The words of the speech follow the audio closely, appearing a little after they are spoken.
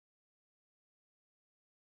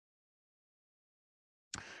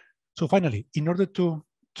So finally, in order to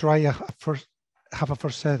try have a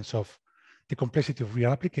first sense of the complexity of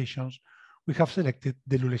real applications, we have selected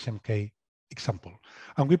the LULESHmk example.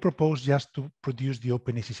 And we propose just to produce the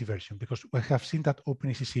OpenACC version because we have seen that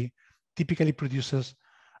OpenACC typically produces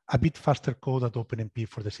a bit faster code than OpenMP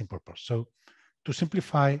for the same purpose. So to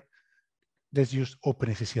simplify, let's use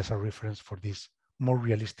OpenACC as a reference for this more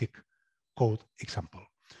realistic code example.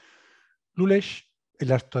 LULESH,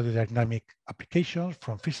 electrodynamic applications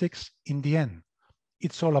from physics. In the end,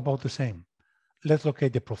 it's all about the same. Let's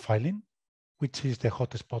locate the profiling, which is the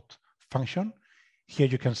hotspot function. Here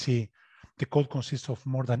you can see the code consists of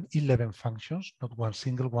more than 11 functions, not one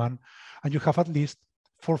single one, and you have at least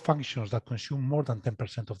 4 functions that consume more than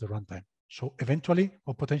 10% of the runtime. So eventually,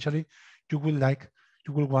 or potentially, you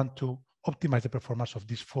will want to optimize the performance of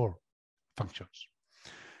these 4 functions.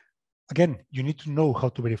 Again, you need to know how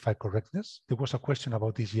to verify correctness. There was a question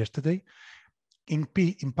about this yesterday. In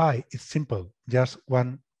Pi, it's simple, just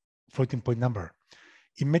one floating point number.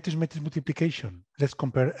 In matrix multiplication, let's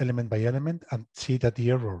compare element by element and see that the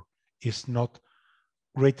error is not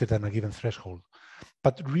greater than a given threshold.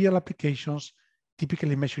 But real applications,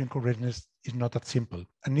 typically measuring correctness is not that simple.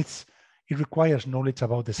 And it requires knowledge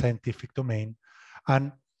about the scientific domain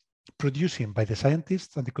and producing by the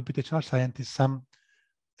scientists and the computational scientists some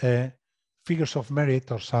figures of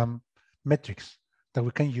merit or some metrics that we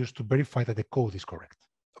can use to verify that the code is correct.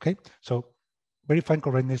 Okay, so verifying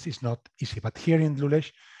correctness is not easy, but here in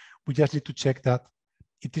LULESH, we just need to check that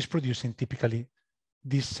it is producing typically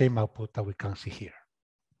this same output that we can see here.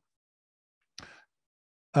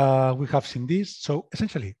 We have seen this. So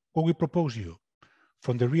essentially, what we propose you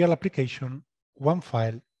from the real application, 1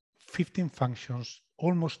 file, 15 functions,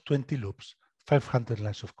 almost 20 loops, 500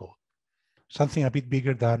 lines of code. Something a bit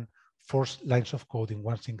bigger than 4 lines of code in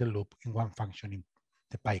one single loop in one function in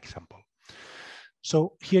the Pi example.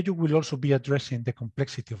 So here you will also be addressing the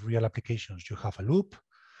complexity of real applications. You have a loop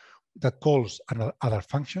that calls other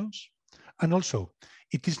functions. And also,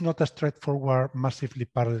 it is not a straightforward, massively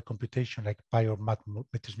parallel computation like Pi or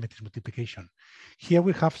matrix multiplication. Here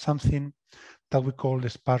we have something that we call the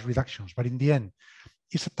sparse reductions. But in the end,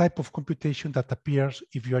 it's a type of computation that appears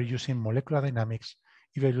if you are using molecular dynamics,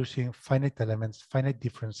 if you're using finite elements, finite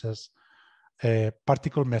differences,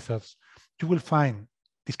 particle methods. You will find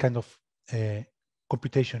this kind of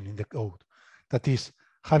computation in the code. That is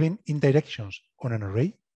having indirections on an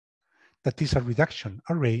array. That is a reduction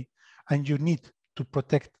array. And you need to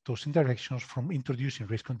protect those indirections from introducing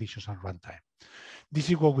race conditions and runtime. This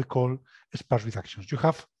is what we call sparse reductions. You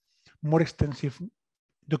have more extensive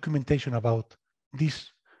documentation about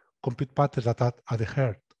these compute patterns that are at the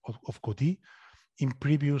heart of CodeE in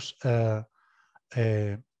previous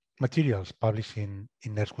materials published in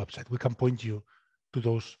NERSC's website. We can point you to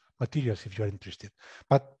those materials if you are interested.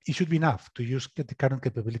 But it should be enough to use the current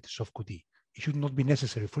capabilities of CodeE. It should not be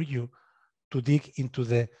necessary for you to dig into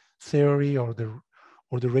the theory or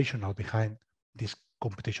the rationale behind these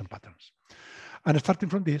computation patterns. And starting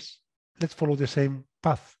from this, let's follow the same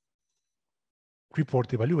path.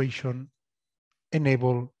 Report evaluation,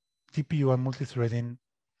 enable GPU and multi-threading,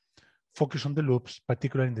 focus on the loops,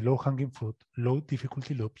 particularly in the low-hanging fruit, low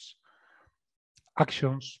difficulty loops,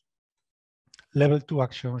 actions, level 2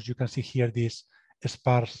 actions. You can see here these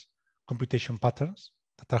sparse computation patterns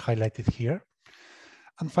that are highlighted here.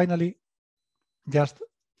 And finally, just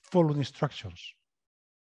follow the instructions.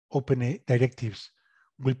 Open directives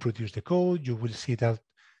will produce the code. You will see that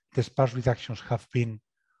the sparse reductions have been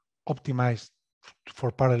optimized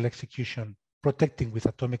for parallel execution, protecting with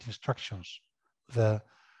atomic instructions the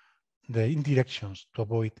indirections to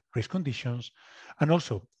avoid race conditions. And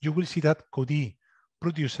also, you will see that CodeE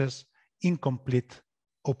produces incomplete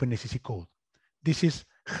OpenACC code. This is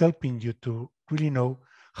helping you to really know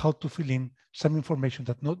how to fill in some information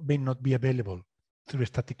that may not be available through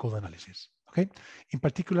static code analysis. Okay. In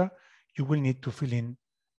particular, you will need to fill in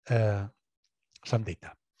some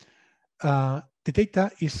data. The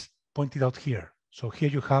data is pointed out here. So here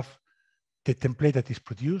you have the template that is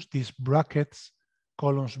produced, these brackets,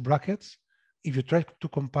 columns, brackets. If you try to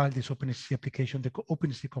compile this OpenACC application, the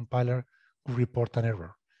OpenACC compiler will report an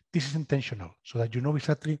error. This is intentional so that you know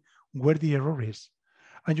exactly where the error is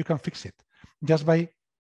and you can fix it just by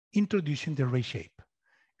introducing the array shape.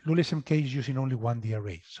 LULESHmk is using only 1D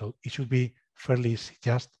array, so it should be fairly easy,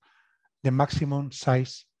 just the maximum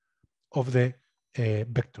size of the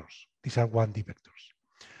vectors. These are 1D vectors.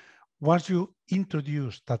 Once you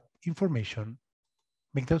introduce that information,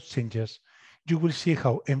 make those changes, you will see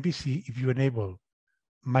how MVC, if you enable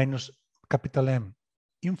 -M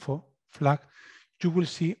info flag, you will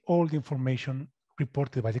see all the information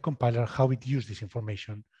reported by the compiler, how it used this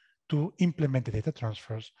information to implement the data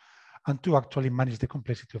transfers and to actually manage the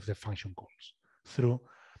complexity of the function calls through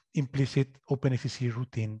implicit OpenACC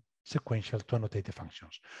routine sequential to annotate the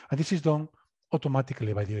functions. And this is done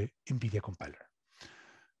automatically by the NVIDIA compiler.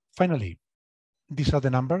 Finally, these are the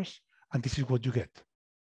numbers, and this is what you get.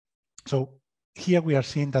 So here we are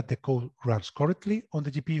seeing that the code runs correctly on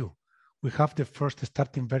the GPU. We have the first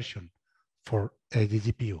starting version for the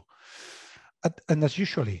GPU. And as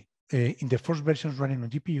usually, in the first versions running on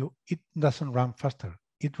GPU, it doesn't run faster.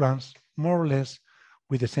 It runs more or less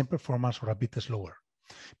with the same performance or a bit slower.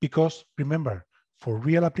 Because remember, for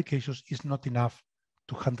real applications, it's not enough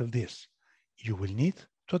to handle this. You will need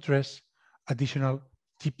to address additional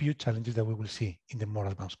GPU challenges that we will see in the more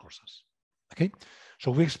advanced courses. Okay,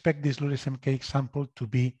 so we expect this LULESHmk example to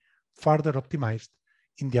be further optimized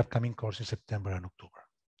in the upcoming course in September and October.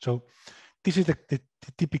 So this is the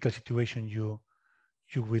typical situation you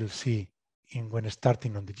will see when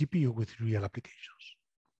starting on the GPU with real applications.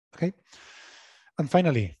 Okay, and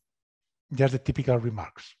finally, just the typical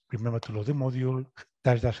remarks. Remember to load the module,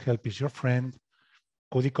 dash-help is your friend,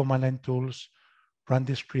 code the command line tools, run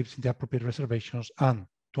the scripts in the appropriate reservations, and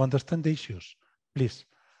to understand the issues, please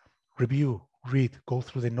review, read, go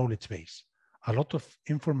through the knowledge base. A lot of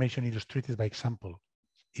information illustrated by example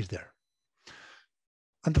is there.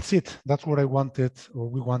 And that's it. That's what I wanted, or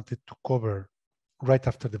we wanted to cover right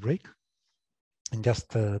after the break in just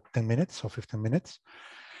 10 minutes or 15 minutes.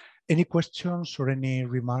 Any questions or any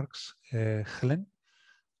remarks, Helen,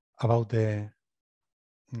 about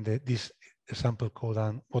this sample code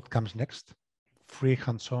and what comes next? Free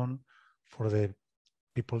hands-on for the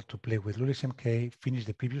people to play with LULESHmk, finish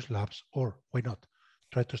the previous labs, or why not,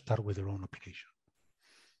 try to start with their own application?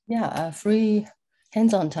 Yeah, free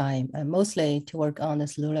hands-on time, mostly to work on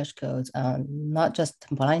this LULESH code, not just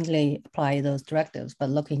blindly apply those directives, but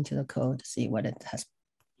look into the code, see what it has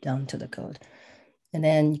done to the code. And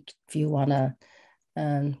then if you want to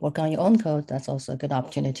work on your own code, that's also a good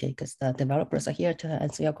opportunity because the developers are here to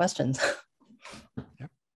answer your questions. Yeah,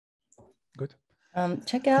 good.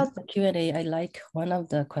 Check out the Q&A. I like one of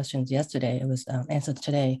the questions yesterday. It was answered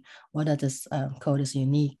today. What of this code is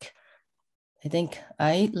unique? I think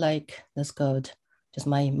I like this code, just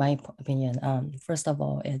my opinion. First of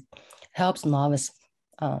all, it helps novice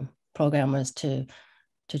programmers to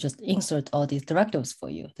just insert all these directives for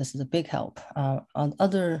you. This is a big help. One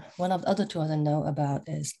of the other tools I know about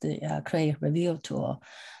is the Cray review tool.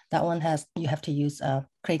 That one you have to use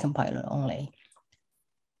Cray compiler only.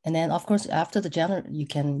 And then of course, after the general, you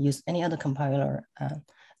can use any other compiler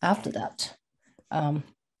after that.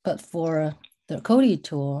 But for the Cody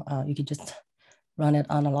tool, you can just run it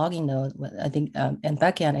on a logging node. I think in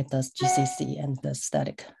backend, it does GCC and the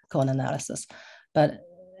static code analysis. But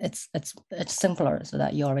it's simpler so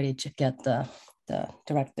that you already get the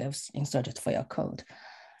directives inserted for your code.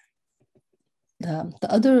 The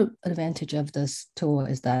other advantage of this tool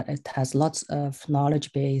is that it has lots of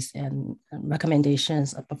knowledge base and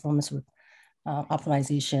recommendations of performance with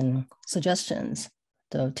optimization suggestions.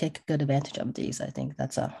 So take good advantage of these. I think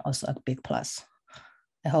that's also a big plus.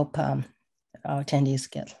 I hope our attendees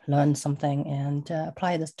learn something and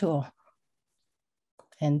apply this tool.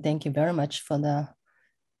 And thank you very much for the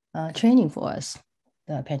training for us,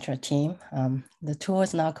 the Pentra team. The tool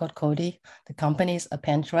is now called Cody. The company is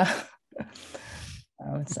Pentra.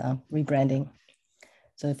 It's rebranding.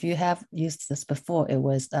 So if you have used this before, it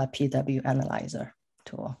was a PW Analyzer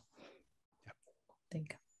tool. Yep. I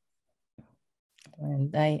think.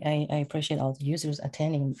 And I appreciate all the users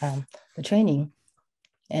attending the training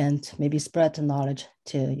and maybe spread the knowledge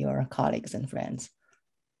to your colleagues and friends.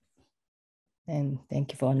 And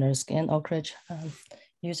thank you for NERSC and Oak Ridge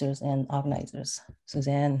users and organizers,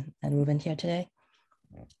 Suzanne and Ruben here today.